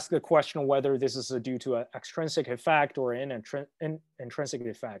always ask the question whether this is due to an extrinsic effect or an intrinsic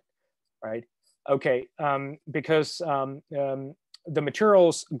effect, right? Okay, because the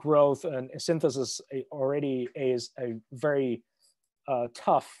materials growth and synthesis already is a very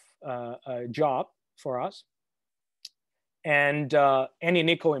tough job for us. And any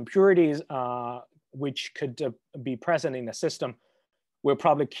nickel impurities which could be present in the system will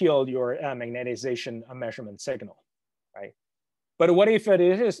probably kill your magnetization measurement signal, right? But what if it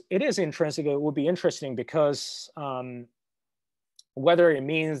is intrinsic? It would be interesting because whether it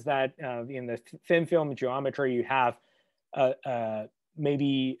means that in the thin film geometry you have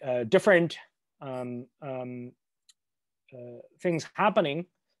maybe different things happening,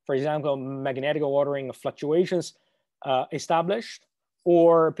 for example, magnetic ordering fluctuations established,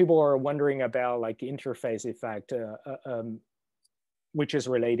 or people are wondering about like interface effect, which is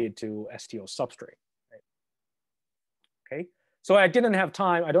related to STO substrate. Right? Okay. So I don't have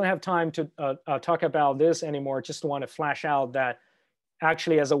time to talk about this anymore. Just want to flash out that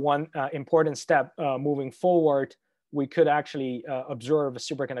actually as a one important step moving forward, we could actually observe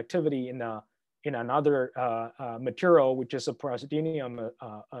superconductivity in another material, which is a praseodymium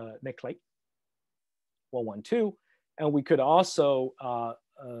nickelate 112. And we could also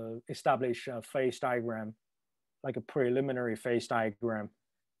establish a phase diagram, like a preliminary phase diagram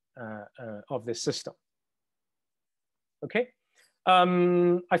of this system. Okay.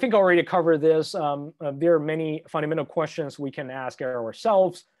 I think I already covered this. There are many fundamental questions we can ask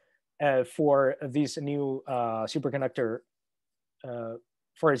ourselves for these new superconductor.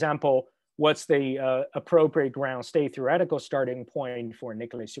 For example, what's the appropriate ground state theoretical starting point for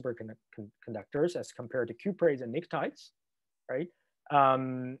nickelate superconductors as compared to cuprates and nictides, right?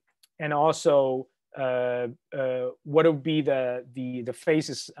 And also, what would be the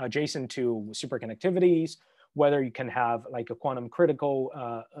phases adjacent to superconductivities, whether you can have like a quantum critical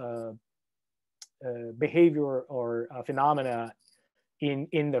behavior or phenomena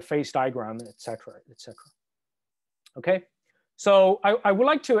in the phase diagram, et cetera, et cetera. Okay, so I would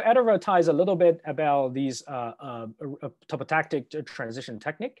like to advertise a little bit about these topotactic transition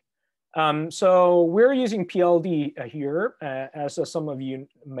technique. So we're using PLD here, as some of you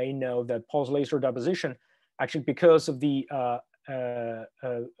may know, that pulse laser deposition, actually because of the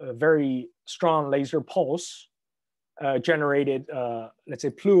a very strong laser pulse generated, let's say,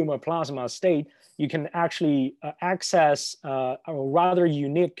 plume or plasma state, you can actually access a rather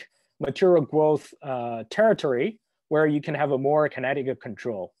unique material growth territory where you can have a more kinetic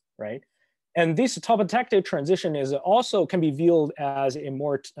control, right? And this topotactic transition is also can be viewed as a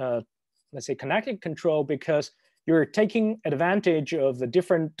more, let's say, kinetic control, because you're taking advantage of the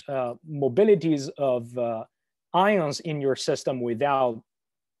different mobilities of ions in your system without,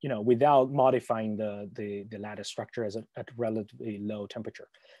 without modifying the lattice structure at relatively low temperature.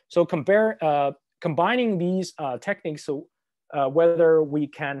 So combining these techniques, so whether we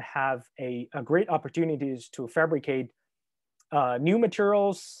can have a great opportunities to fabricate new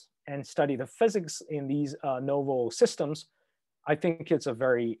materials and study the physics in these novel systems, I think it's a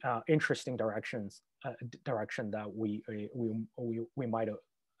very interesting direction that we might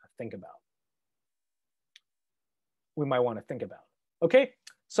think about. We might want to think about. Okay,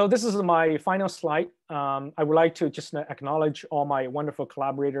 so this is my final slide. I would like to just acknowledge all my wonderful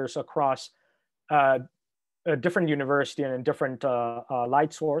collaborators across different university and different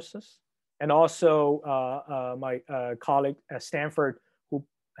light sources, and also my colleague at Stanford, who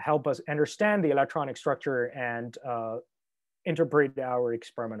help us understand the electronic structure and interpret our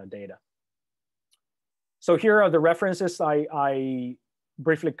experimental data. So here are the references I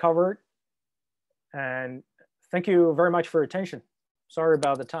briefly covered, and thank you very much for your attention. Sorry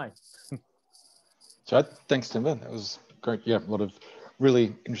about the time. So thanks, Timber. That was great. Yeah, a lot of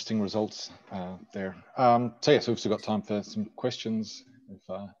really interesting results there. So yeah, so we've still got time for some questions. If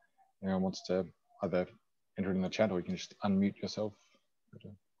anyone wants to either enter it in the chat, or you can just unmute yourself for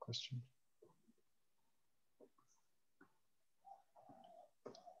a question.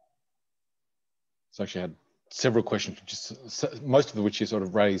 So actually I had several questions, just most of which you sort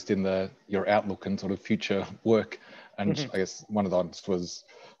of raised in your outlook and sort of future work. And I guess one of the ones was,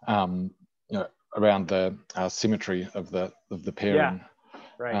 around the symmetry of the pairing.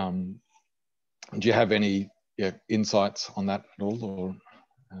 Right. Do you have any insights on that at all, or?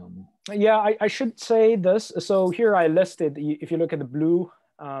 Yeah, I should say this. So here I listed, if you look at the blue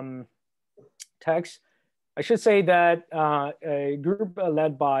text, I should say that a group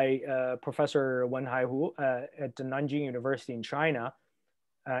led by Professor Wen Haihu at the Nanjing University in China,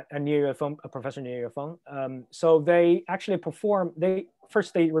 Professor Nie Feng. So they actually they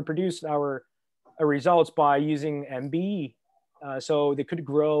reproduced our results by using MBE. So they could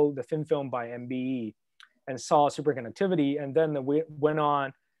grow the thin film by MBE and saw superconductivity. And then we went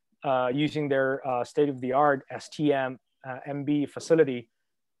on using their state-of-the-art STM MB facility.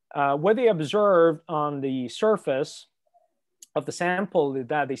 What they observed on the surface of the sample is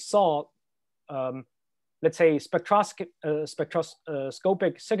that they saw, let's say,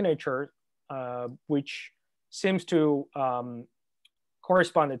 spectroscopic signature, which seems to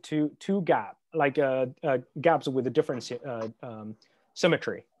correspond to two gaps with a different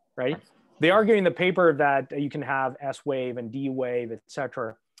symmetry, right? They argue in the paper that you can have S wave and D wave,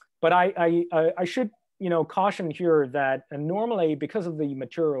 etc. But I should caution here that normally, because of the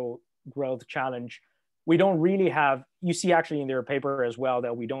material growth challenge, we don't really have, you see actually in their paper as well,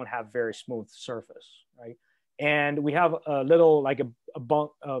 that we don't have very smooth surface, right? And we have a little like a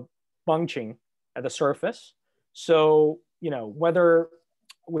bunching at the surface. So, whether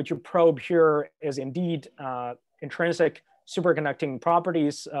what you probe here is indeed intrinsic superconducting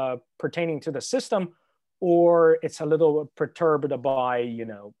properties pertaining to the system, or it's a little perturbed by,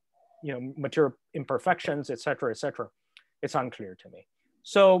 material imperfections, et cetera, it's unclear to me.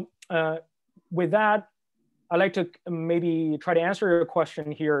 So with that, I'd like to maybe try to answer your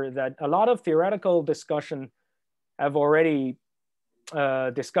question here, that a lot of theoretical discussion have already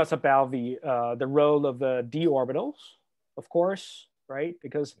discussed about the role of the d orbitals, of course, right?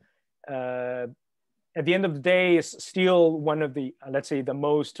 Because at the end of the day, it's still one of the, let's say, the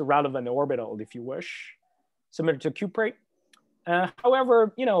most relevant orbital, if you wish, similar to cuprate.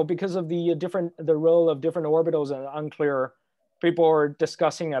 However, because of the role of different orbitals and unclear, people are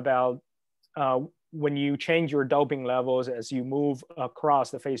discussing about when you change your doping levels as you move across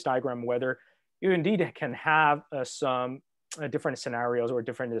the phase diagram, whether you indeed can have some different scenarios or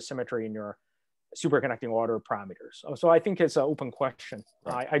different symmetry in your superconducting order parameters. So I think it's an open question.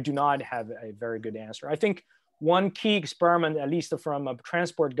 Right. I do not have a very good answer. I think one key experiment, at least from a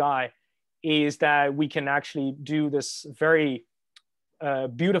transport guy, is that we can actually do this very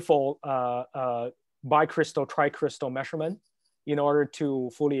beautiful bicrystal, tricrystal measurement in order to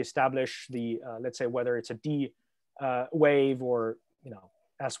fully establish the, let's say, whether it's a D wave or,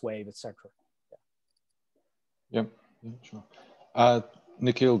 S wave, etc. Yeah, sure.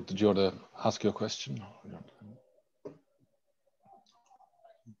 Nikhil, did you want to ask your question?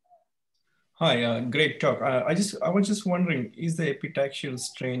 Hi, great talk. I was just wondering, is the epitaxial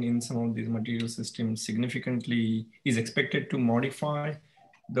strain in some of these material systems is expected to modify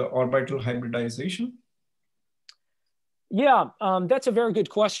the orbital hybridization? Yeah, that's a very good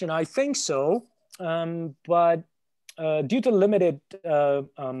question. I think so, but due to limited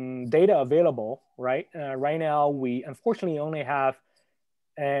data available, right? Right now, we unfortunately only have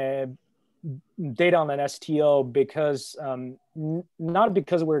data on an STO because not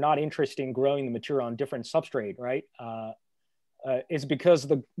because we're not interested in growing the material on different substrate, right? It's because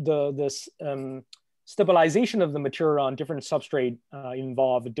the stabilization of the material on different substrate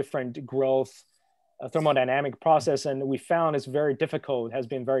involve a different growth thermodynamic process, and we found has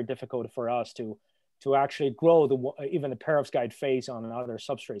been very difficult for us to actually grow even the perovskite phase on another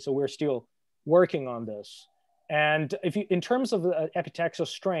substrate. So we're still working on this. And in terms of the epitaxial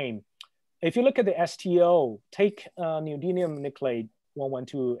strain, if you look at the STO, take neodymium nickelate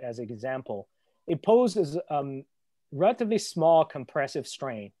 112 as an example, it poses relatively small compressive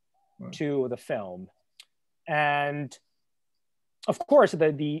strain to the film. And of course,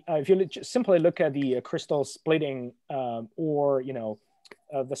 if you simply look at the crystal splitting or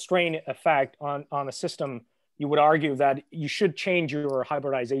the strain effect on a system, you would argue that you should change your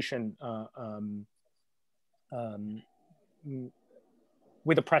hybridization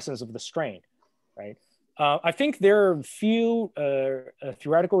with the presence of the strain, right? I think there are a few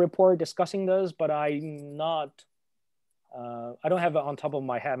theoretical reports discussing this, but I don't have it on top of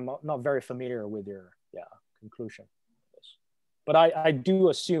my head. I'm not very familiar with their conclusion. But I do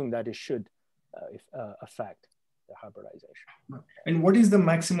assume that it should affect the hybridization. And what is the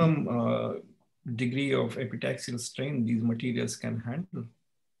maximum degree of epitaxial strain these materials can handle?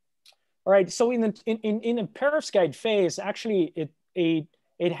 All right, so in a perovskite phase, actually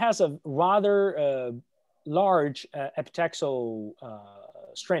it has a rather large epitaxial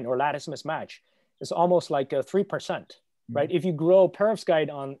strain or lattice mismatch. It's almost like 3%, right? If you grow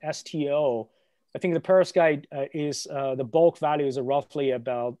perovskite on STO, I think the perovskite is, the bulk value is roughly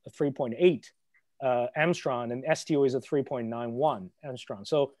about 3.8 angstrom, and STO is a 3.91 angstrom.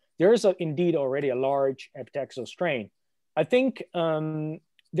 So there is indeed already a large epitaxial strain. I think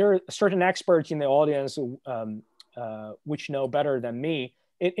there are certain experts in the audience which know better than me.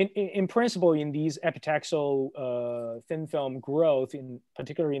 In principle, in these epitaxial thin film growth,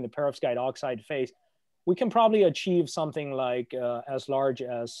 particularly in the perovskite oxide phase, we can probably achieve something like as large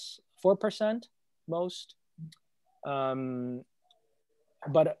as 4% most. And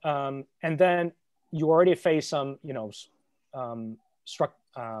then you already face some,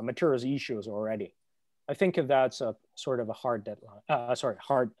 materials issues already. I think that's a sort of a hard deadline.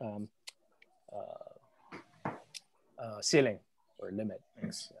 Hard ceiling or limit.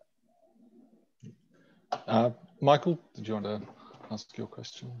 Thanks. Michael, did you want to ask your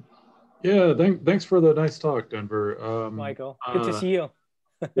question? Yeah, thanks for the nice talk, Denver. Michael, good to see you.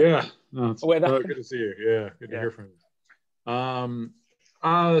 Yeah, no, it's good to see you. Yeah, good to hear from you.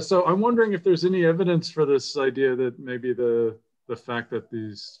 So I'm wondering if there's any evidence for this idea that maybe the fact that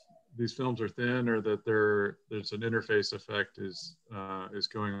these films are thin, or that there's an interface effect is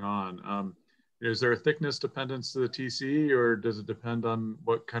going on. Is there a thickness dependence to the TC, or does it depend on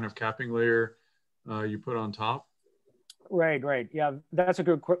what kind of capping layer you put on top? Right. Yeah, that's a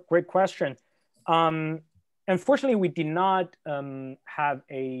great question. Unfortunately, we did not have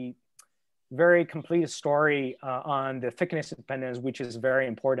a very complete story on the thickness dependence, which is very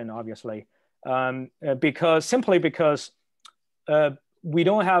important, obviously, because we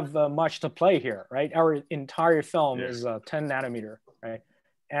don't have much to play here, right? Our entire film is 10 nanometer, right?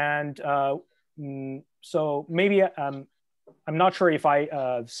 And so maybe I'm not sure if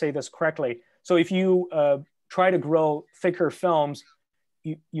I say this correctly. So if you try to grow thicker films,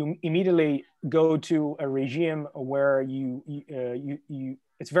 you immediately go to a regime where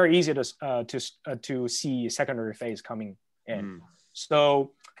it's very easy to see secondary phase coming in.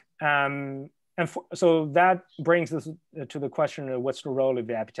 So so that brings us to the question of what's the role of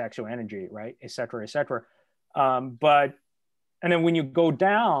the epitaxial energy, right, et cetera, et cetera. And then when you go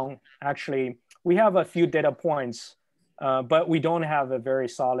down, actually, we have a few data points, but we don't have a very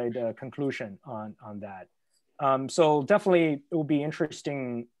solid conclusion on that. So definitely it will be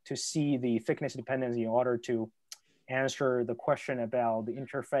interesting to see the thickness dependency in order to answer the question about the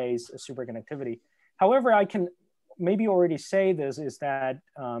interface superconductivity. However, I can maybe already say this is that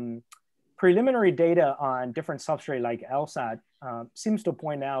preliminary data on different substrate like LSAT seems to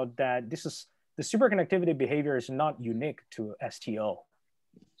point out that the superconductivity behavior is not unique to STO.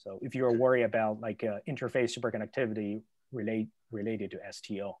 So if you're worried about like interface superconductivity related to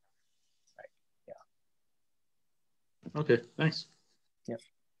STO. Okay, thanks. Yeah.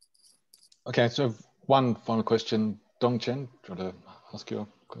 Okay, so one final question. Dongchen, do you want to ask your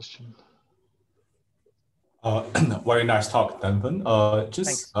question? Very nice talk, Danfeng.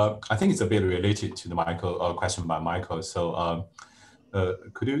 I think it's a bit related to the question by Michael. So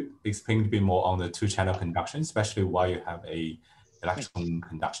could you explain a bit more on the two-channel conduction, especially why you have a electron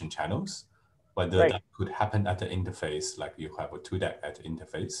conduction channels, whether that could happen at the interface, like you have a 2-deck at the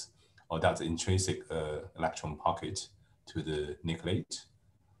interface, or that's intrinsic electron pocket to the nickelate?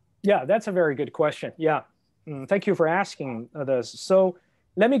 Yeah, that's a very good question. Yeah, thank you for asking this. So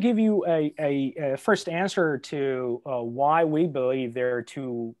let me give you a first answer to why we believe there are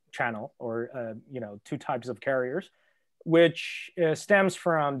two channel or two types of carriers, which stems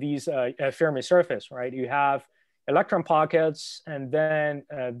from these Fermi surface, right? You have electron pockets, and then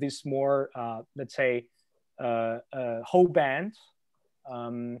this more, let's say, whole band,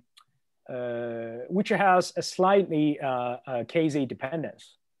 which has a slightly KZ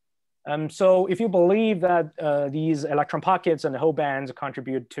dependence. So if you believe that these electron pockets and the whole bands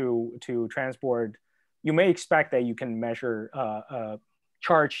contribute to transport, you may expect that you can measure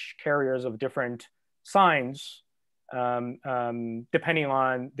charge carriers of different signs depending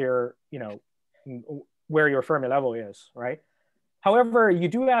on their, where your Fermi level is, right? However, you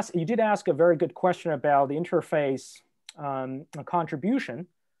did ask a very good question about the interface contribution.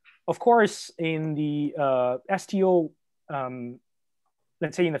 Of course, in the STO,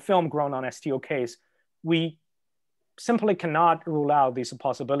 let's say in the film grown on STO case, we simply cannot rule out this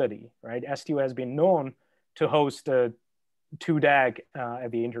possibility, right? STO has been known to host a 2-DAG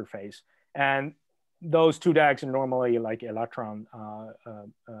at the interface. And those 2-DAGs are normally like electron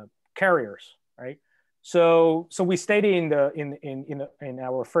carriers, right? So we stated in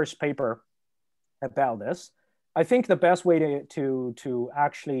our first paper about this. I think the best way to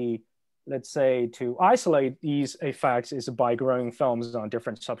actually, let's say, to isolate these effects is by growing films on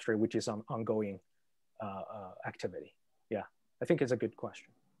different substrate, which is an ongoing activity. I think it's a good question.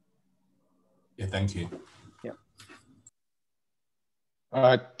 Yeah, thank you. Yeah. All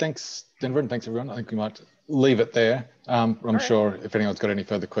right, thanks, Denver, and thanks everyone. I think we might leave it there. I'm sure if anyone's got any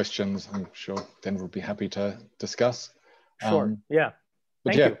further questions, I'm sure Denver will be happy to discuss. Sure, yeah.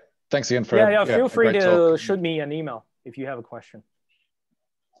 But Thank you. Thanks again for feel free to talk. shoot me an email if you have a question.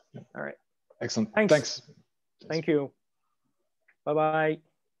 All right. Excellent. Thanks. Thank you. Bye-bye.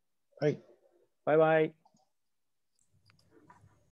 Bye. Bye-bye.